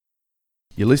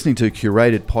You're listening to a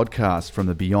curated podcast from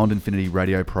the Beyond Infinity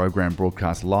radio program,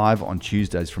 broadcast live on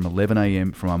Tuesdays from 11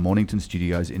 a.m. from our Mornington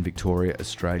studios in Victoria,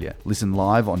 Australia. Listen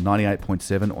live on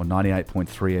 98.7 or 98.3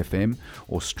 FM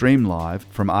or stream live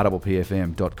from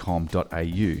rppfm.com.au.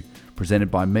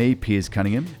 Presented by me, Piers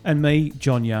Cunningham. And me,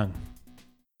 John Young.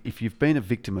 If you've been a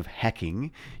victim of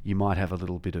hacking, you might have a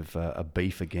little bit of a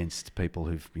beef against people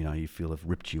who've, you feel have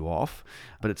ripped you off.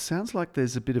 But it sounds like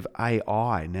there's a bit of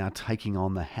AI now taking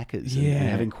on the hackers and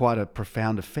having quite a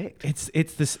profound effect. It's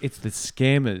the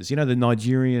scammers, the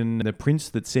Nigerian, the prince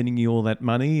that's sending you all that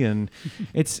money, and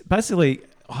it's basically.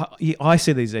 I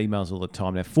see these emails all the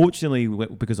time. Now, fortunately,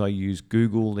 because I use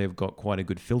Google, they've got quite a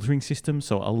good filtering system.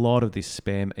 So a lot of this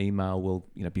spam email will,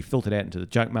 be filtered out into the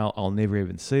junk mail. I'll never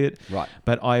even see it. Right.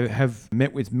 But I have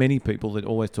met with many people that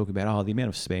always talk about, the amount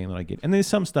of spam that I get. And there's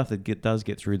some stuff that does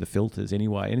get through the filters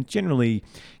anyway. And generally,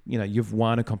 you've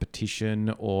won a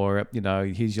competition or,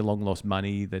 here's your long lost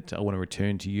money that I want to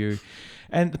return to you.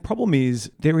 And the problem is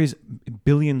there is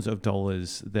billions of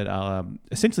dollars that are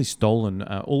essentially stolen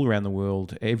all around the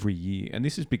world every year. And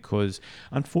this is because,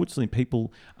 unfortunately,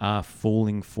 people are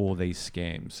falling for these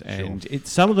scams. And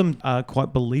some of them are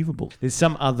quite believable. There's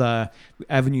some other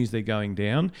avenues they're going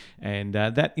down. And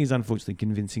that is unfortunately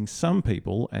convincing some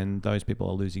people. And those people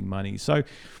are losing money. So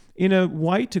in a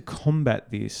way to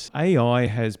combat this, AI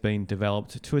has been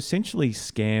developed to essentially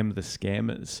scam the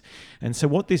scammers. And so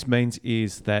what this means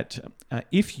is that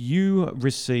if you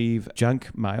receive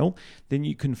junk mail, then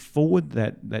you can forward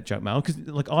that junk mail, because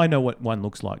I know what one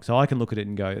looks like, so I can look at it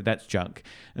and go, that's junk.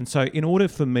 And so in order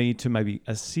for me to maybe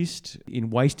assist in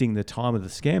wasting the time of the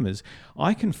scammers,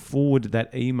 I can forward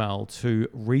that email to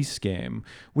Rescam,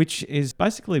 which is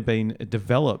basically been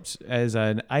developed as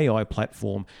an AI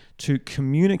platform to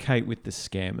communicate with the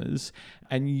scammers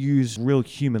and use real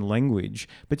human language,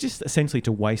 but just essentially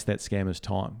to waste that scammer's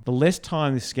time. The less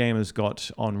time the scammers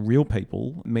got on real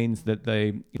people means that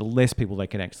the less people they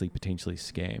can actually potentially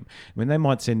scam. They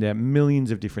might send out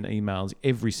millions of different emails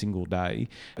every single day.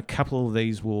 A couple of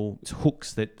these it's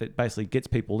hooks that basically gets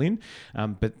people in,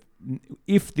 but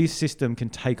if this system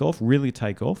can really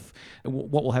take off,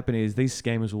 what will happen is these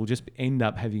scammers will just end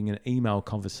up having an email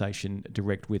conversation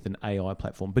direct with an AI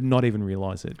platform, but not even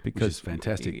realize it. Because which is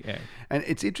fantastic. Yeah. And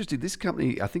it's interesting, this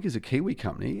company, I think is a Kiwi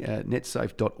company,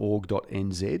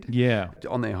 netsafe.org.nz. Yeah.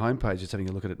 On their homepage, just having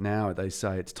a look at it now, they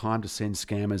say it's time to send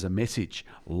scammers a message.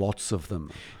 Lots of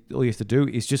them. All you have to do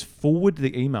is just forward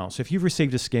the email. So if you've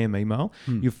received a scam email,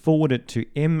 you forward it to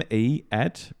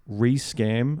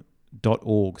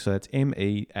me@rescam.org. So that's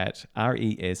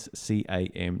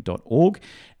me@rescam.org.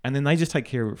 And then they just take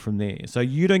care of it from there. So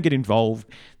you don't get involved.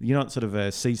 You're not sort of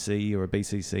a CC or a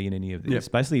BCC in any of this.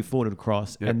 Yep. Basically, you forward it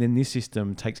across, and then this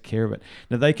system takes care of it.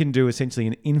 Now, they can do essentially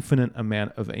an infinite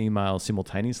amount of emails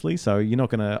simultaneously, so you're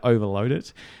not going to overload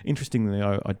it. Interestingly,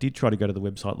 I did try to go to the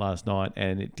website last night,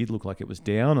 and it did look like it was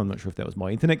down. I'm not sure if that was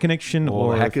my internet connection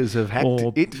or hackers have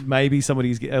hacked it. Maybe somebody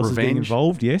else is getting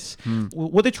involved, yes.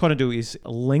 What they're trying to do is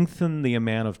lengthen the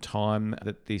amount of time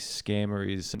that this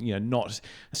scammer is not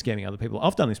scamming other people.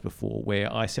 I've done this before,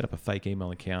 where I set up a fake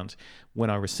email account. When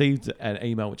I received an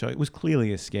email which was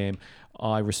clearly a scam,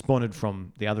 I responded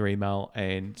from the other email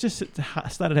and just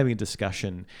started having a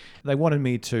discussion. They wanted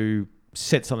me to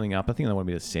set something up. I think they wanted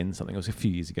me to send something. It was a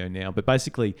few years ago now, but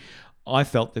basically I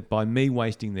felt that by me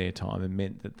wasting their time, it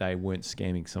meant that they weren't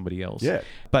scamming somebody else. Yeah.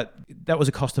 But that was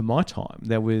a cost of my time.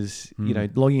 That was,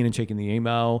 logging in and checking the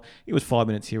email. It was 5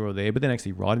 minutes here or there, but then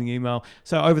actually writing the email.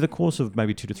 So over the course of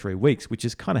maybe 2 to 3 weeks, which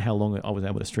is kind of how long I was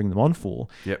able to string them on for,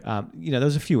 there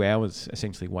was a few hours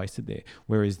essentially wasted there.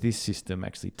 Whereas this system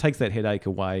actually takes that headache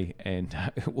away and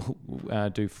will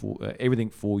do everything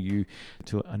for you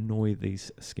to annoy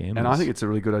these scammers. And I think it's a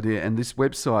really good idea. And this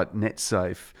website,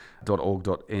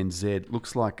 netsafe.org.nz,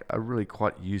 looks like a really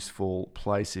quite useful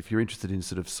place if you're interested in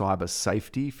sort of cyber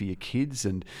safety for your kids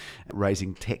and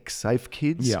raising tech-safe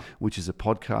kids, which is a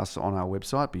podcast on our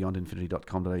website,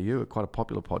 beyondinfinity.com.au, quite a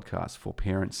popular podcast for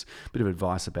parents, a bit of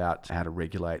advice about how to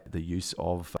regulate the use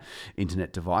of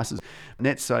internet devices.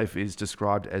 NetSafe is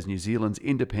described as New Zealand's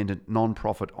independent,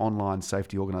 non-profit online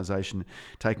safety organisation,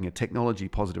 taking a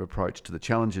technology-positive approach to the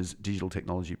challenges digital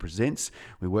technology presents.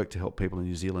 We work to help people in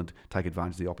New Zealand take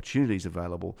advantage of the opportunities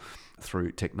available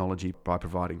through technology by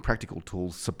providing practical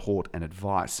tools, support and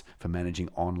advice for managing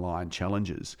online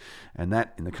challenges. And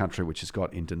that in the country which has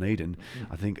got in Dunedin,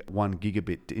 I think 1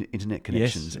 gigabit internet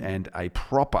connections and a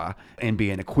proper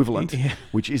NBN equivalent,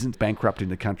 which isn't bankrupt in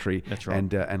the country. That's right.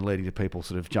 And leading to people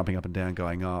sort of jumping up and down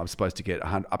going, I'm supposed to get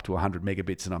up to 100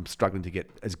 megabits and I'm struggling to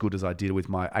get as good as I did with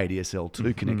my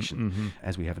ADSL2 connection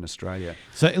as we have in Australia.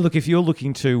 So look, if you're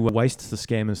looking to waste the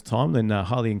scammers' time, then I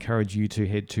highly encourage you to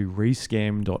head to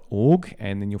rescam.org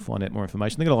and then you'll find out more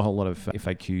information. They've got a whole lot of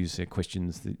FAQs,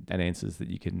 questions and answers that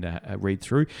you can read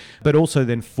through. But also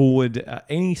then forward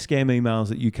any scam emails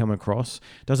that you come across.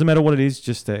 Doesn't matter what it is,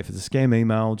 just if it's a scam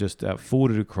email, just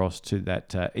forward it across to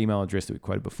that email address that we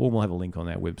quoted before. We'll have a link on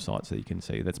our website so you can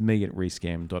see. That's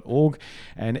me@rescam.org.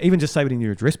 And even just save it in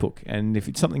your address book. And if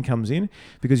something comes in,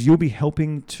 because you'll be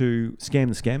helping to scam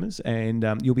the scammers and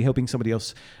you'll be helping somebody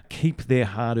else keep their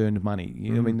hard-earned money.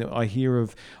 You know, I mean, I hear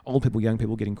of old people, young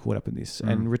people getting caught up in this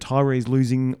and retirees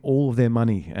losing all of their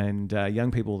money and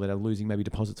young people that are losing maybe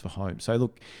deposits for homes. So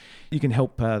look, you can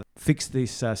help fix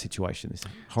this situation, this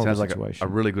horrible situation. Sounds like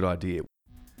a really good idea.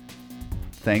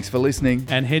 Thanks for listening.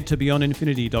 And head to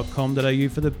beyondinfinity.com.au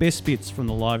for the best bits from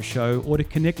the live show or to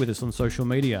connect with us on social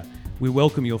media. We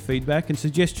welcome your feedback and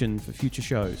suggestions for future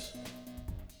shows.